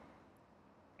orifices.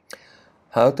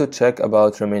 How to check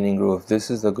about remaining groove? This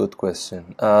is a good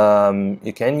question.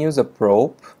 You can use a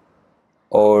probe,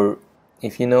 or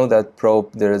if you know that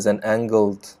probe, there is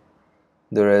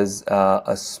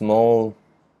a small,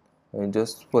 I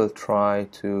just will try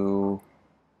to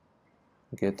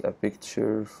get a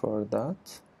picture for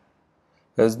that,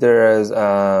 because there is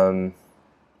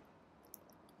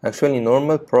actually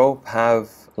normal probe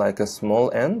have like a small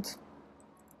end,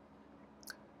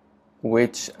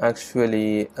 which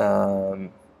actually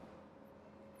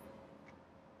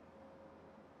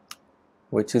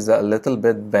which is a little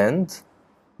bit bent.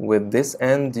 With this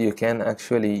end, you can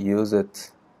actually use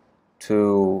it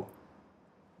to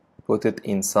put it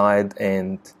inside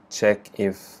and check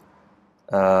if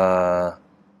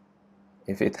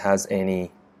it has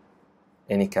any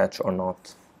catch or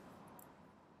not.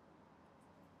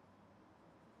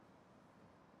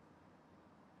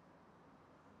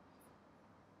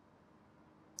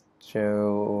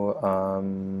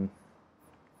 So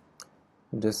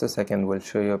just a second, we'll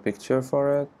show you a picture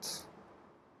for it.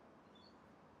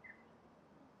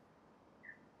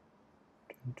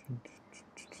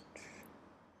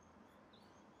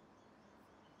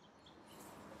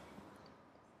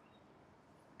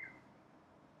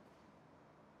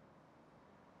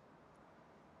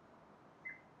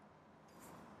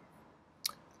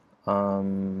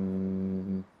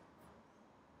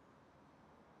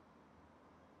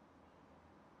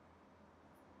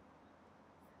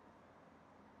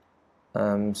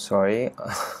 I'm sorry,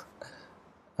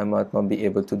 I might not be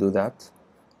able to do that.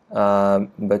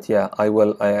 But yeah,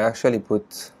 I actually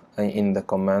put in the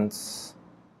comments.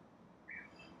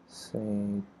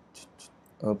 Say,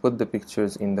 I'll put the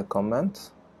pictures in the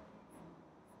comments.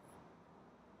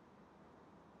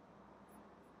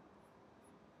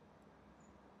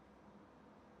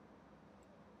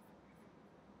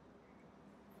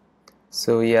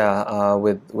 So yeah,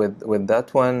 with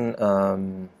that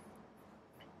one,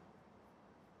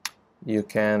 you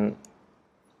can,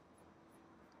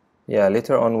 yeah,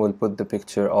 later on we'll put the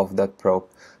picture of that probe.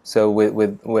 So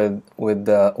with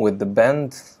the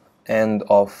bend end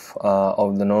of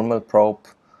the normal probe,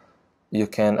 you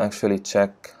can actually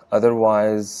check.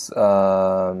 Otherwise,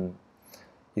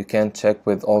 you can check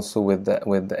with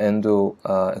the endo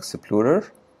explorer.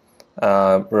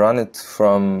 Run it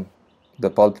from the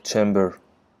pulp chamber.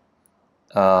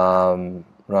 Run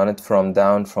it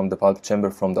down from the pulp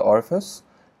chamber from the orifice,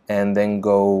 and then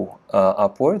go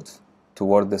upward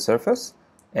toward the surface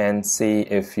and see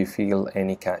if you feel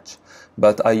any catch.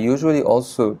 But I usually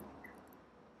also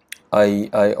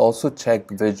I also check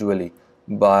visually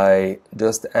by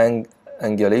just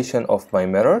angulation of my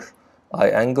mirror. I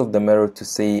angle the mirror to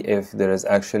see if there is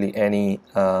actually any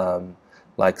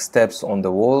like steps on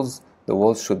the walls. The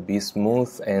walls should be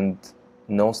smooth and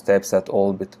no steps at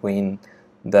all between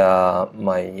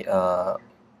my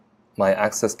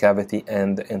access cavity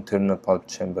and the internal pulp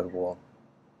chamber wall.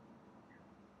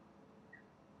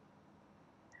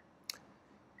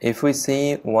 If we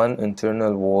see one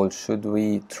internal wall, should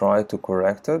we try to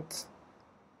correct it?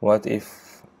 What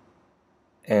if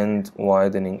and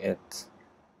widening it?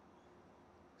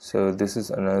 So this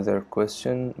is another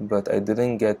question, but I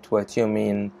didn't get what you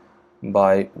mean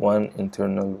by one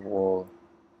internal wall.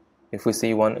 If we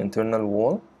see one internal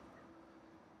wall,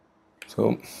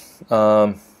 so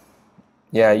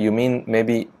yeah, you mean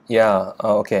maybe, yeah,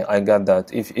 okay, I got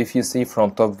that. If you see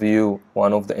from top view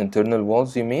one of the internal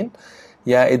walls, you mean?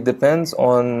 Yeah, it depends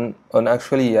on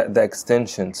actually the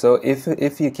extension. So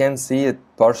if you can see it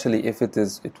partially,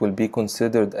 it will be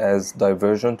considered as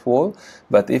divergent wall.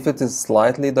 But if it is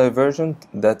slightly divergent,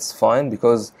 that's fine,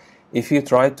 because if you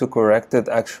try to correct it,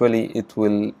 actually it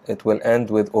will end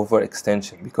with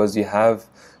overextension, because you have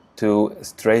to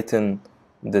straighten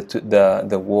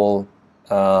the wall,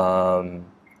 the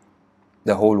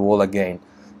whole wall again.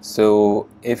 So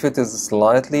if it is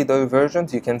slightly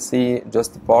divergent, you can see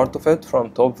just part of it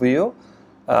from top view.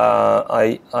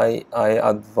 I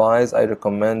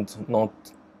recommend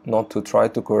not to try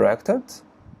to correct it.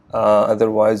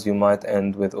 Otherwise, you might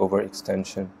end with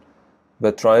overextension.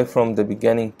 But try from the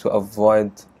beginning to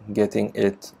avoid getting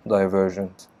it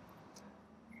divergent.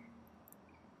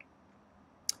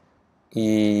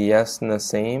 Yes,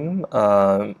 Naseem.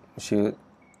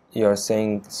 You're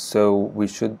saying, so we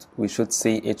should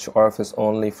see each orifice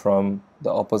only from the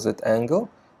opposite angle?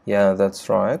 Yeah, that's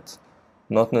right.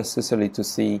 Not necessarily to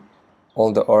see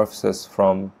all the orifices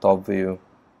from top view.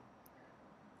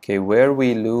 Okay,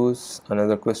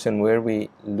 another question, where we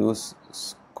lose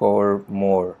score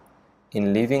more?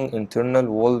 In leaving internal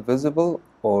wall visible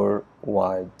or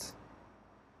wide?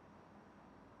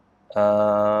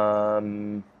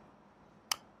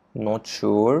 Not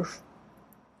sure.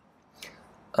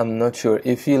 I'm not sure.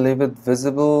 If you leave it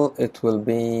visible, it will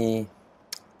be,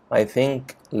 I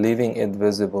think leaving it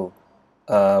visible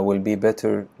will be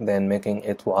better than making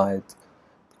it wide,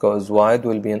 because wide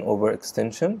will be an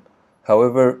overextension.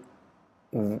 However,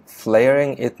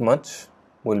 flaring it much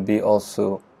will be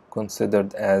also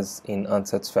considered as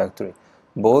unsatisfactory.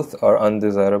 Both are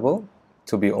undesirable,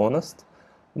 to be honest,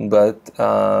 but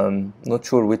not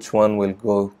sure which one will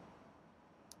go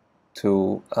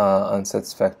to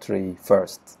unsatisfactory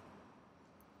first.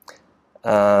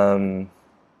 No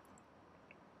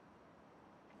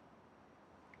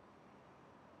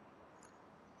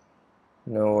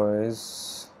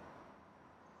worries.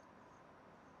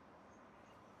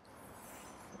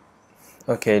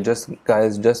 Okay,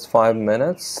 guys, just 5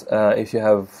 minutes. If you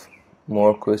have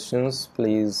more questions,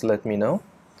 please let me know.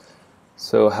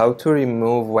 So how to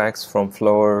remove wax from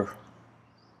floor?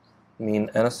 An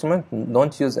instrument?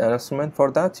 Don't use an instrument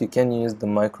for that. You can use the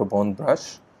microbone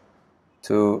brush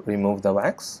to remove the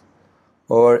wax,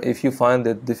 or if you find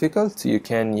it difficult, you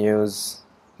can use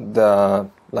the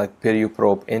Apeiro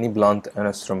probe, any blunt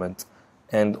instrument,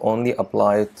 and only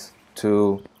apply it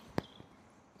to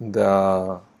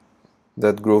that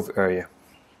groove area.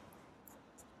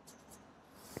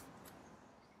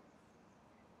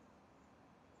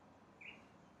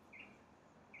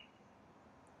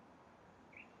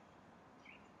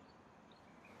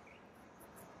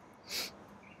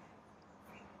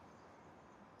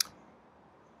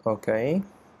 Okay.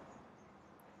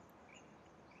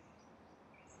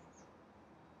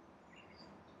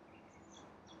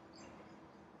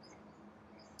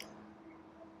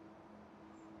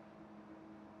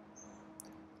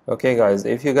 Okay guys,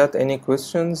 if you got any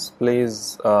questions,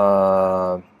 please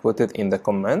put it in the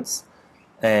comments,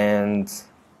 and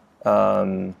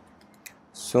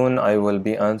soon I will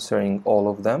be answering all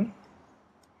of them.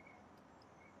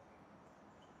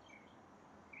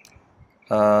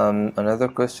 Another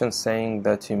question saying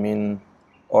that you mean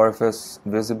orifice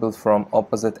visible from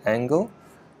opposite angle.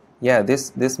 Yeah,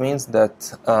 this means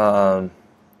that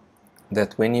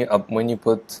that when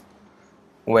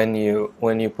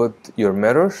you put your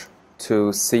mirror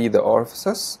to see the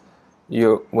orifices,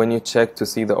 when you check to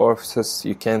see the orifices,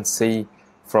 you can see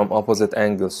from opposite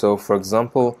angles. So for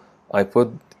example, I put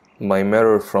my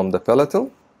mirror from the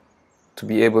palatal to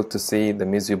be able to see the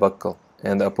mesiobuccal,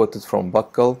 and I put it from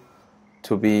buccal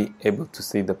to be able to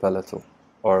see the palatal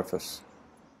orifice.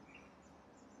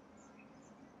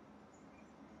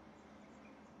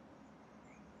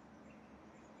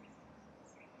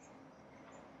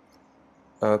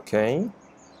 Okay.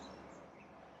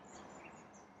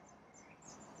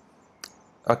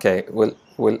 Okay,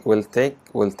 we'll take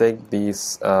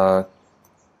these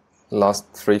last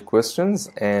 3 questions,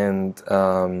 and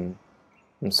I'm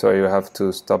sorry, you have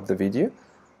to stop the video,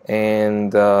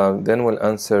 and then we'll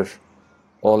answer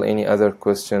any other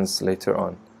questions later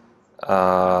on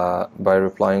by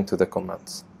replying to the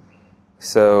comments.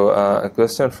 So a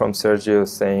question from Sergio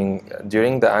saying,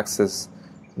 during the access,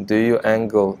 do you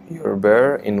angle your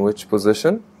burr in which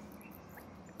position?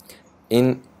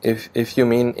 If you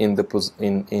mean in the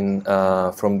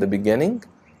from the beginning,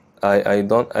 I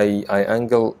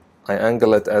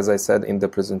angle it, as I said in the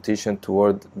presentation,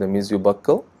 toward the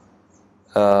mesiobuccal,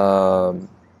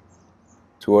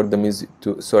 toward the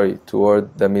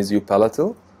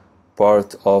mesiopalatal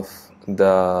part of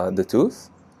the tooth.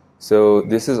 So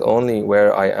this is only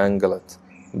where I angle it,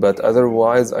 but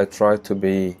otherwise I try to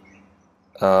be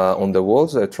on the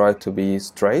walls, I try to be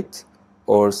straight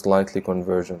or slightly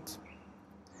convergent.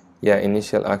 Yeah,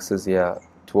 initial axis, yeah,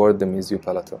 toward the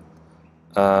mesiopalatal.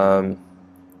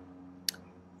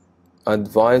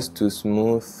 Advice to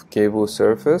smooth cavo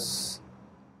surface.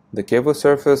 The cavo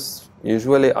surface,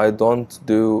 usually I don't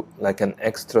do like an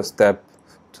extra step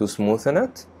to smoothen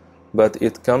it, but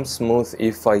it comes smooth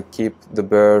if I keep the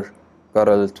burr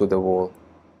parallel to the wall.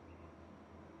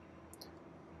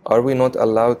 Are we not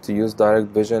allowed to use direct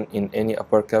vision in any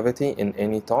upper cavity in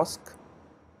any task?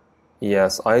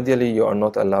 Yes, ideally you are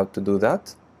not allowed to do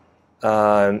that.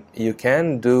 You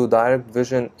can do direct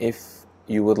vision if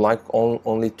you would like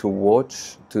only to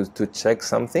watch, to check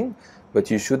something, but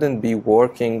you shouldn't be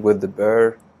working with the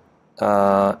burr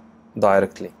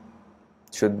directly.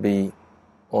 It should be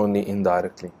only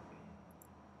indirectly.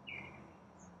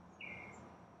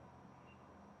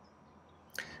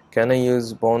 Can I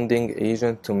use bonding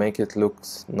agent to make it look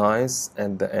nice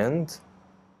at the end?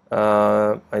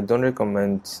 I don't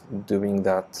recommend doing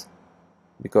that,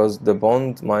 because the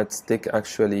bond might stick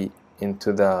actually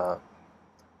into the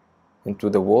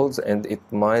walls, and it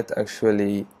might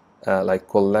actually like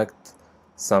collect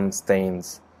some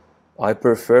stains. I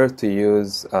prefer to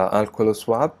use alcohol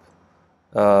swab.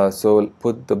 So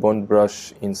put the bond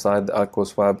brush inside the alcohol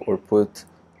swab, or put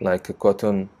like a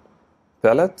cotton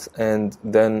pellet, and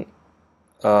then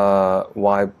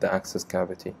wipe the access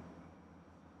cavity.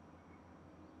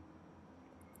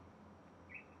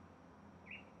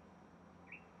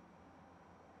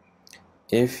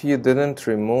 If you didn't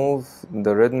remove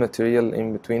the red material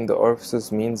in between the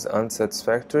orifices, means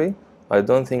unsatisfactory? I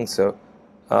don't think so.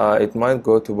 It might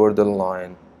go to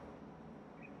borderline.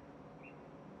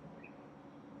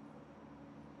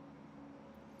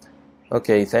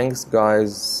 Okay, thanks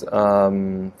guys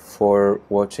for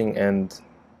watching and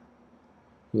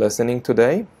listening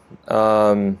today.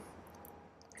 Yeah,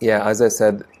 as I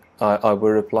said, I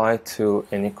will reply to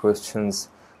any questions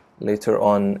later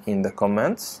on in the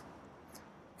comments,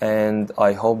 and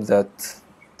I hope that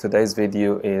today's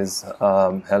video is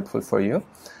helpful for you.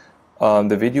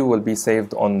 The video will be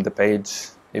saved on the page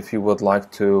if you would like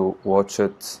to watch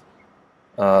it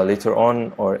later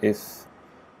on, or if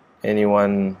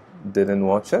anyone didn't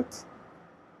watch it.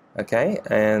 Okay,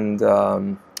 and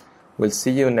we'll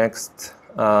see you next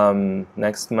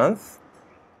month.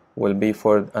 Will be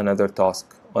for another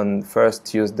task on first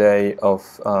Tuesday of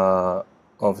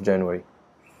January.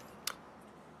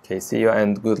 Okay, see you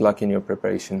and good luck in your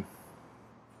preparation.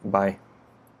 Bye.